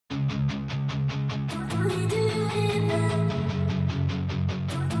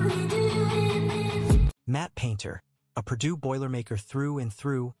Matt Painter, a Purdue Boilermaker through and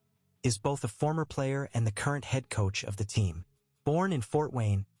through, is both a former player and the current head coach of the team. Born in Fort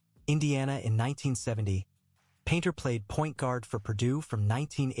Wayne, Indiana in 1970, Painter played point guard for Purdue from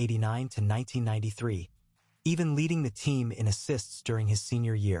 1989 to 1993, even leading the team in assists during his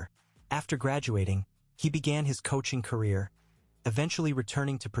senior year. After graduating, he began his coaching career, eventually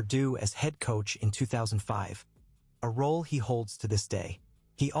returning to Purdue as head coach in 2005, a role he holds to this day.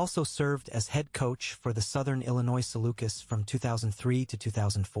 He also served as head coach for the Southern Illinois Salukis from 2003 to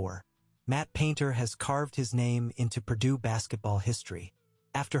 2004. Matt Painter has carved his name into Purdue basketball history.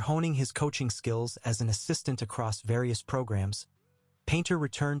 After honing his coaching skills as an assistant across various programs, Painter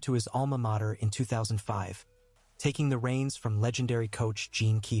returned to his alma mater in 2005, taking the reins from legendary coach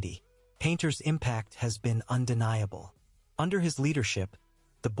Gene Keady. Painter's impact has been undeniable. Under his leadership,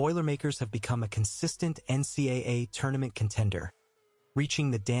 the Boilermakers have become a consistent NCAA tournament contender,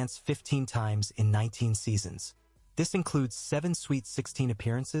 reaching the dance 15 times in 19 seasons. This includes 7 Sweet 16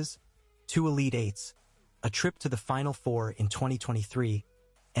 appearances, 2 Elite Eights, a trip to the Final Four in 2023,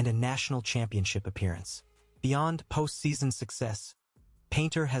 and a national championship appearance. Beyond postseason success,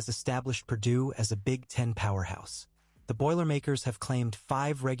 Painter has established Purdue as a Big Ten powerhouse. The Boilermakers have claimed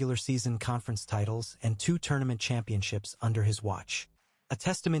 5 regular season conference titles and 2 tournament championships under his watch. A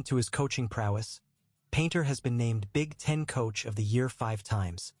testament to his coaching prowess, Painter has been named Big Ten Coach of the Year 5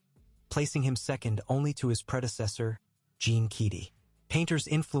 times, placing him second only to his predecessor, Gene Keady. Painter's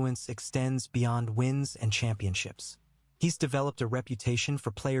influence extends beyond wins and championships. He's developed a reputation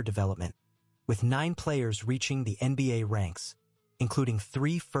for player development, with 9 players reaching the NBA ranks, including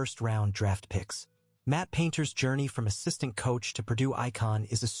 3 first-round draft picks. Matt Painter's journey from assistant coach to Purdue icon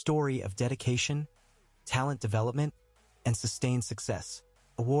is a story of dedication, talent development, and sustained success.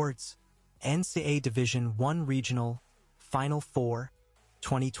 Awards: NCAA Division I Regional, Final Four,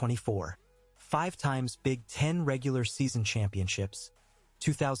 2024. 5 times Big Ten regular season championships,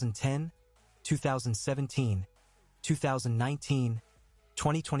 2010, 2017, 2019,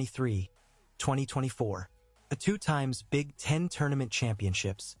 2023, 2024. A 2 times Big Ten tournament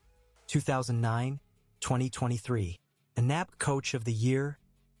championships, 2009, 2023. A NAP Coach of the Year,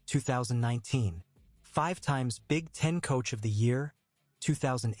 2019. 5 times Big Ten Coach of the Year,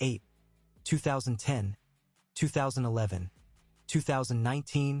 2008, 2010, 2011,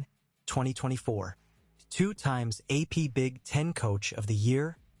 2019, 2024. 2 times AP Big Ten Coach of the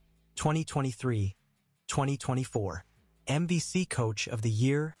Year, 2023, 2024. MVC Coach of the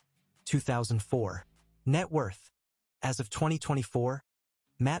Year, 2004. Net worth. As of 2024,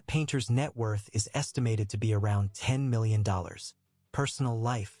 Matt Painter's net worth is estimated to be around $10 million. Personal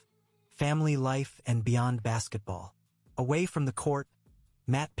life, family life, and beyond basketball. Away from the court,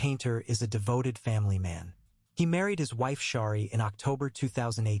 Matt Painter is a devoted family man. He married his wife Shari in October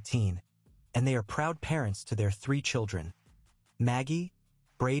 2018, and they are proud parents to their 3 children, Maggie,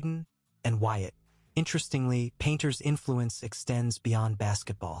 Braden, and Wyatt. Interestingly, Painter's influence extends beyond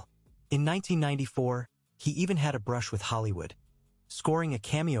basketball. In 1994, he even had a brush with Hollywood, scoring a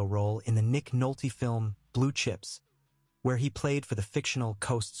cameo role in the Nick Nolte film Blue Chips, where he played for the fictional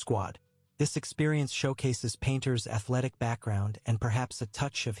Coast Squad. This experience showcases Painter's athletic background and perhaps a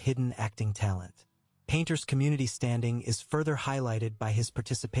touch of hidden acting talent. Painter's community standing is further highlighted by his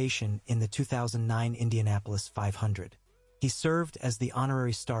participation in the 2009 Indianapolis 500. He served as the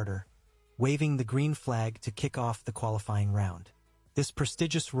honorary starter, waving the green flag to kick off the qualifying round. This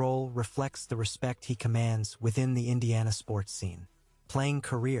prestigious role reflects the respect he commands within the Indiana sports scene. Playing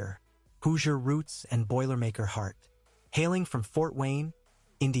career, Hoosier roots and Boilermaker heart. Hailing from Fort Wayne,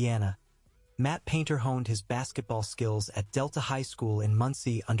 Indiana, Matt Painter honed his basketball skills at Delta High School in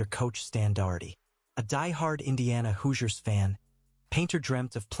Muncie under Coach Stan Daugherty. A die-hard Indiana Hoosiers fan, Painter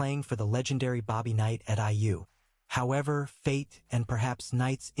dreamt of playing for the legendary Bobby Knight at IU. However, fate and perhaps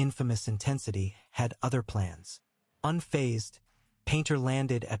Knight's infamous intensity had other plans. Unfazed, Painter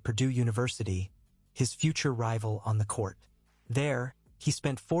landed at Purdue University, his future rival on the court. There, he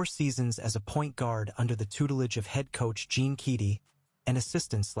spent 4 seasons as a point guard under the tutelage of head coach Gene Keady and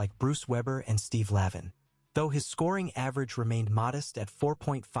assistants like Bruce Weber and Steve Lavin. Though his scoring average remained modest at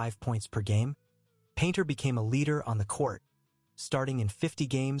 4.5 points per game, Painter became a leader on the court, starting in 50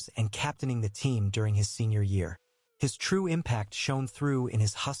 games and captaining the team during his senior year. His true impact shone through in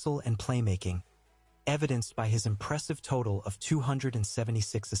his hustle and playmaking, evidenced by his impressive total of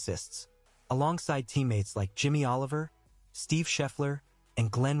 276 assists. Alongside teammates like Jimmy Oliver, Steve Scheffler,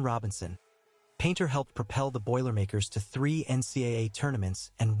 and Glenn Robinson, Painter helped propel the Boilermakers to 3 NCAA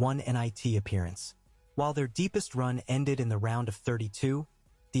tournaments and 1 NIT appearance. While their deepest run ended in the round of 32,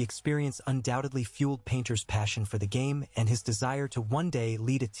 The experience undoubtedly fueled Painter's passion for the game and his desire to one day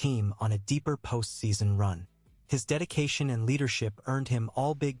lead a team on a deeper postseason run. His dedication and leadership earned him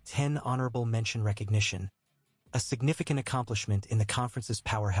all Big Ten honorable mention recognition, a significant accomplishment in the conference's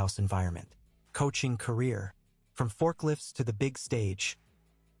powerhouse environment. Coaching career. From forklifts to the big stage,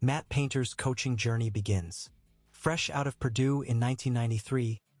 Matt Painter's coaching journey begins. Fresh out of Purdue in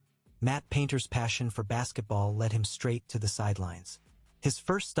 1993, Matt Painter's passion for basketball led him straight to the sidelines. His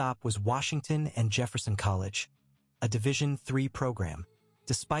first stop was Washington and Jefferson College, a Division III program.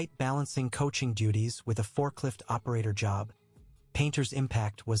 Despite balancing coaching duties with a forklift operator job, Painter's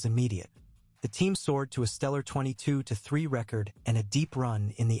impact was immediate. The team soared to a stellar 22-3 record and a deep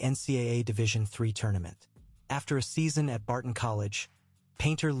run in the NCAA Division III tournament. After a season at Barton College,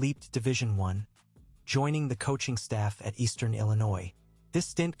 Painter leaped Division I, joining the coaching staff at Eastern Illinois. This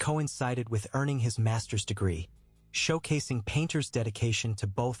stint coincided with earning his master's degree, showcasing Painter's dedication to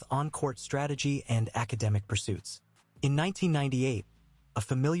both on-court strategy and academic pursuits. In 1998, a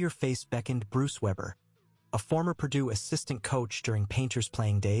familiar face beckoned Bruce Weber, a former Purdue assistant coach during Painter's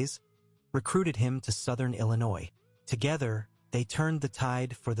playing days, recruited him to Southern Illinois. Together, they turned the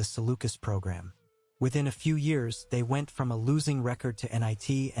tide for the Salukis program. Within a few years, they went from a losing record to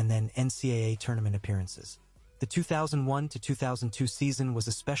NIT and then NCAA tournament appearances. The 2001 to 2002 season was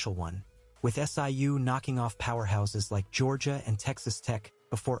a special one, with SIU knocking off powerhouses like Georgia and Texas Tech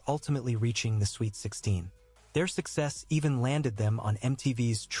before ultimately reaching the Sweet 16. Their success even landed them on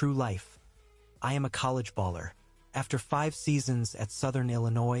MTV's True Life, I Am a College Baller. After 5 seasons at Southern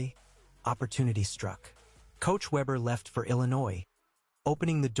Illinois, opportunity struck. Coach Weber left for Illinois,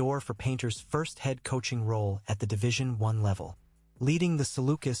 opening the door for Painter's first head coaching role at the Division I level. Leading the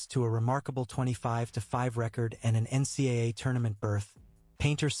Salukis to a remarkable 25-5 record and an NCAA tournament berth,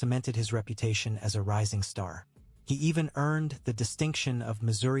 Painter cemented his reputation as a rising star. He even earned the distinction of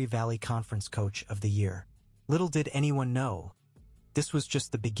Missouri Valley Conference Coach of the Year. Little did anyone know, this was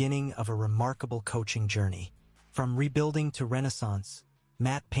just the beginning of a remarkable coaching journey. From rebuilding to renaissance,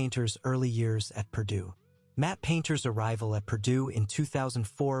 Matt Painter's early years at Purdue. Matt Painter's arrival at Purdue in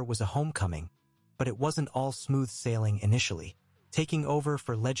 2004 was a homecoming, but it wasn't all smooth sailing initially. Taking over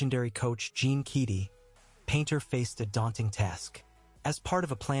for legendary coach Gene Keady, Painter faced a daunting task. As part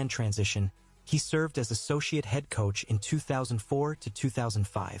of a planned transition, he served as associate head coach in 2004 to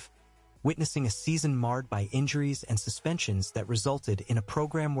 2005, witnessing a season marred by injuries and suspensions that resulted in a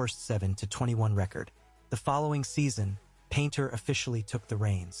program-worst 7-21 record. The following season, Painter officially took the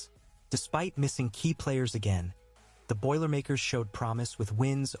reins. Despite missing key players again, the Boilermakers showed promise with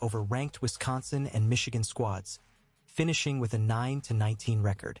wins over ranked Wisconsin and Michigan squads, finishing with a 9-19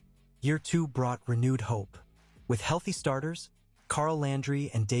 record. Year 2 brought renewed hope. With healthy starters, Carl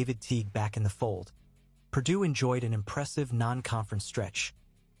Landry and David Teague back in the fold, Purdue enjoyed an impressive non-conference stretch,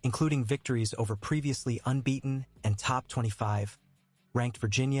 including victories over previously unbeaten and top 25 ranked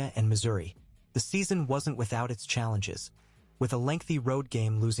Virginia and Missouri. The season wasn't without its challenges, with a lengthy road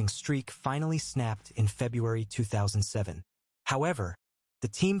game losing streak finally snapped in February 2007. However, the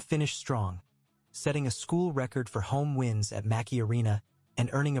team finished strong, setting a school record for home wins at Mackey Arena and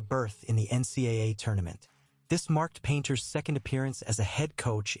earning a berth in the NCAA tournament. This marked Painter's second appearance as a head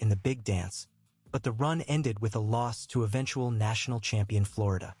coach in the Big Dance, but the run ended with a loss to eventual national champion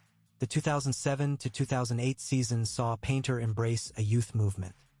Florida. The 2007 to 2008 season saw Painter embrace a youth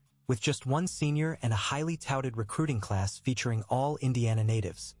movement. With just one senior and a highly touted recruiting class featuring all Indiana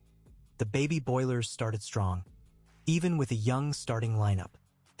natives, the Baby Boilers started strong. Even with a young starting lineup,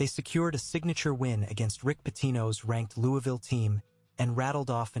 they secured a signature win against Rick Pitino's ranked Louisville team and rattled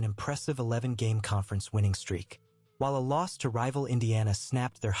off an impressive 11-game conference winning streak. While a loss to rival Indiana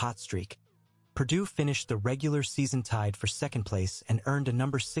snapped their hot streak, Purdue finished the regular season tied for second place and earned a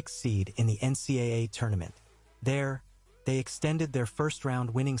number 6 seed in the NCAA tournament. There, they extended their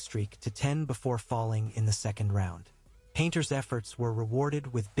first-round winning streak to 10 before falling in the second round. Painter's efforts were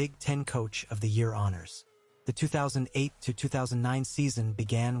rewarded with Big Ten Coach of the Year honors. The 2008 to 2009 season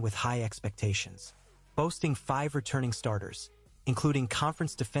began with high expectations, boasting 5 returning starters, including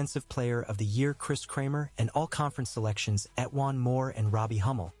Conference Defensive Player of the Year Chris Kramer and all-conference selections Etwan Moore and Robbie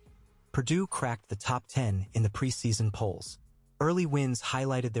Hummel. Purdue cracked the top 10 in the preseason polls. Early wins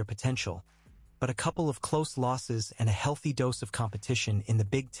highlighted their potential, but a couple of close losses and a healthy dose of competition in the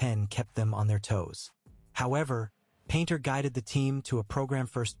Big Ten kept them on their toes. However, Painter guided the team to a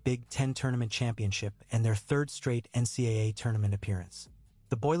program-first Big Ten tournament championship and their 3rd straight NCAA tournament appearance.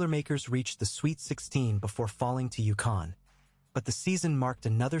 The Boilermakers reached the Sweet 16 before falling to UConn, but the season marked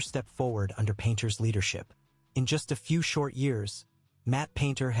another step forward under Painter's leadership. In just a few short years, Matt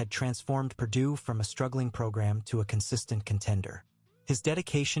Painter had transformed Purdue from a struggling program to a consistent contender. His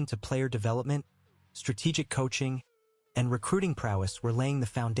dedication to player development, strategic coaching, and recruiting prowess were laying the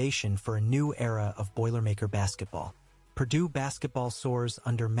foundation for a new era of Boilermaker basketball. Purdue basketball soars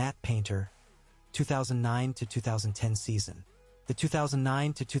under Matt Painter, 2009 to 2010 season. The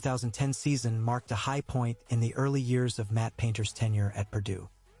 2009 to 2010 season marked a high point in the early years of Matt Painter's tenure at Purdue.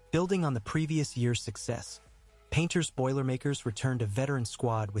 Building on the previous year's success, Painter's Boilermakers returned a veteran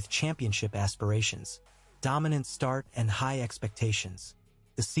squad with championship aspirations, dominant start, and high expectations.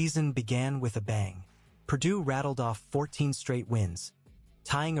 The season began with a bang. Purdue rattled off 14 straight wins,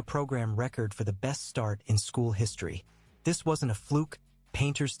 tying a program record for the best start in school history. This wasn't a fluke.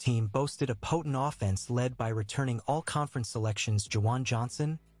 Painter's team boasted a potent offense led by returning all-conference selections Jawan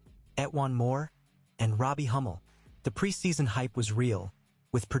Johnson, Etwan Moore, and Robbie Hummel. The preseason hype was real,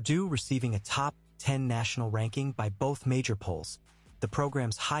 with Purdue receiving a top 10 national ranking by both major polls, the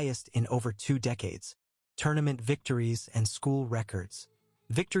program's highest in over 2 decades. Tournament victories and school records.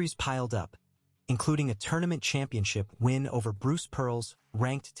 Victories piled up, including a tournament championship win over Bruce Pearl's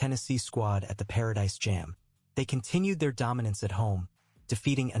ranked Tennessee squad at the Paradise Jam. They continued their dominance at home,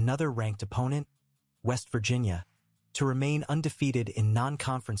 defeating another ranked opponent, West Virginia, to remain undefeated in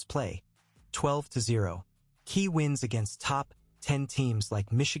non-conference play, 12-0. Key wins against top 10 teams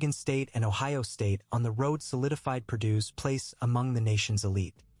like Michigan State and Ohio State on the road solidified Purdue's place among the nation's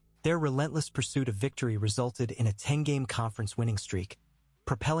elite. Their relentless pursuit of victory resulted in a 10-game conference winning streak,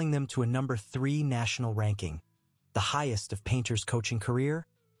 propelling them to a number 3 national ranking, the highest of Painter's coaching career,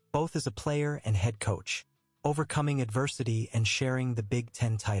 both as a player and head coach. Overcoming adversity and sharing the Big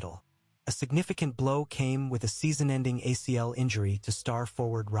Ten title. A significant blow came with a season-ending ACL injury to star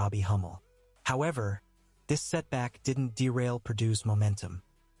forward Robbie Hummel. However, this setback didn't derail Purdue's momentum.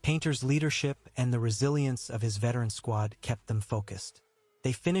 Painter's leadership and the resilience of his veteran squad kept them focused.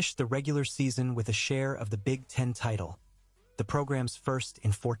 They finished the regular season with a share of the Big Ten title, the program's first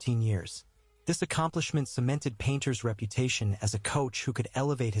in 14 years. This accomplishment cemented Painter's reputation as a coach who could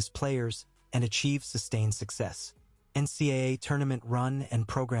elevate his players and achieve sustained success. NCAA tournament run and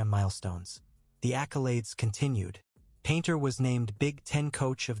program milestones. The accolades continued. Painter was named Big Ten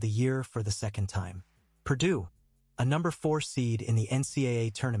Coach of the Year for the second time. Purdue, a number 4 seed in the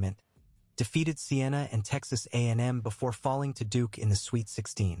NCAA tournament, defeated Siena and Texas A&M before falling to Duke in the Sweet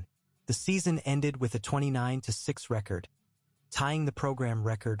 16. The season ended with a 29-6 record, tying the program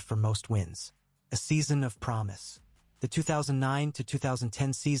record for most wins. A season of promise. The 2009 to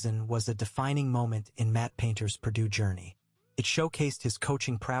 2010 season was a defining moment in Matt Painter's Purdue journey. It showcased his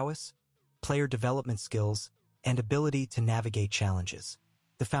coaching prowess, player development skills, and ability to navigate challenges.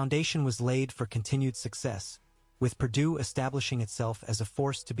 The foundation was laid for continued success, with Purdue establishing itself as a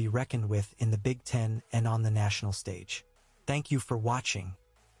force to be reckoned with in the Big Ten and on the national stage. Thank you for watching.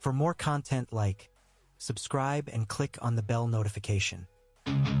 For more content like, subscribe and click on the bell notification.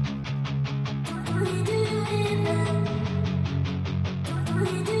 We do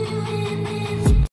it.